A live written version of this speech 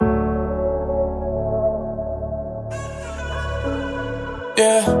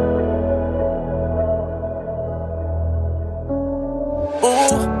Yeah.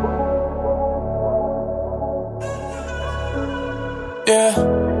 Ooh. Yeah.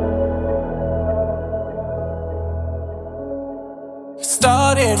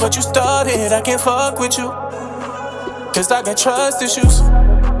 Started what you started, I can't fuck with you. Cause I got trust issues.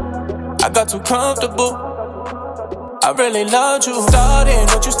 I got too comfortable. I really loved you. Started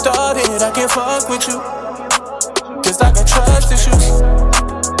what you started, I can't fuck with you. Cause I got trust issues.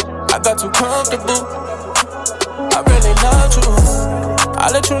 I got too comfortable. I really loved you. I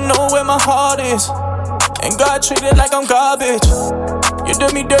let you know where my heart is, and God treated like I'm garbage. You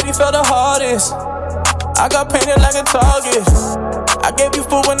did me dirty, felt the hardest. I got painted like a target. I gave you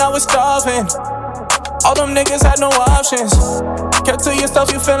food when I was starving. All them niggas had no options. Kept to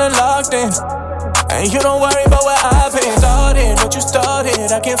yourself, you feeling locked in, and you don't worry about where I've been. Started what you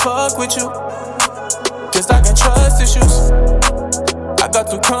started, I can't fuck with you. Cause I got trust issues. I got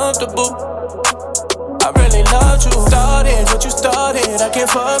too comfortable. I really loved you. Started what you started, I can't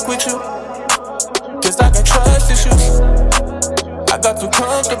fuck with you. Cause I got trust issues. I got too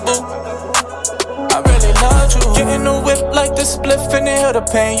comfortable. I really loved you. Getting the whip like the spliff and it heal the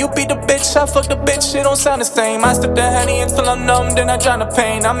pain. You beat the bitch, I fuck the bitch, it don't sound the same. I sip the Henny until I'm numb, then I drown the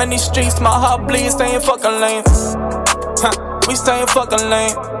pain. I'm in these streets, my heart bleeds, stay in fucking lane. We stay in fucking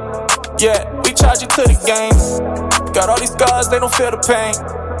lane. Yeah, we charge you to the game. Got all these scars, they don't feel the pain.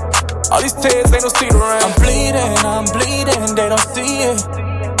 All these tears, they don't see the rain. I'm bleeding, they don't see it.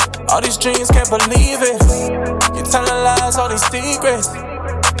 All these dreams, can't believe it. You're telling lies, all these secrets.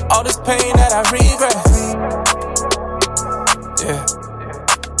 All this pain that I regret. Yeah.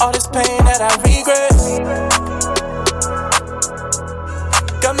 All this pain that I regret.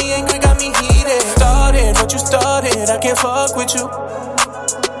 Got me angry, got me heated. Started what you started, I can't fuck with you.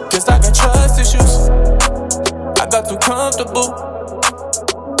 Cause I got trust issues. I got too comfortable.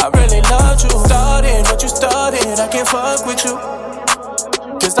 I really loved you. Started what you started, I can't fuck with you.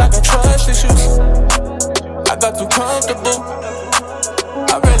 Cause I got trust issues. I got too comfortable.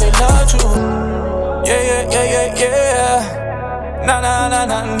 I really loved you. Yeah. Nah.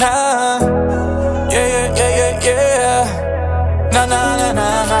 Yeah.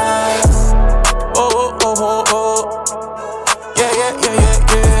 Nah. Oh. Yeah.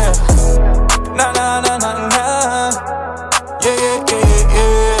 Nah. Yeah.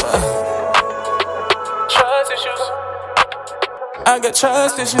 Trust issues. I got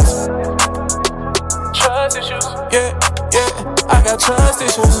trust issues. Trust issues. Yeah. I got trust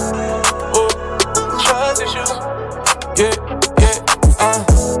issues. Oh, trust issues. Yeah.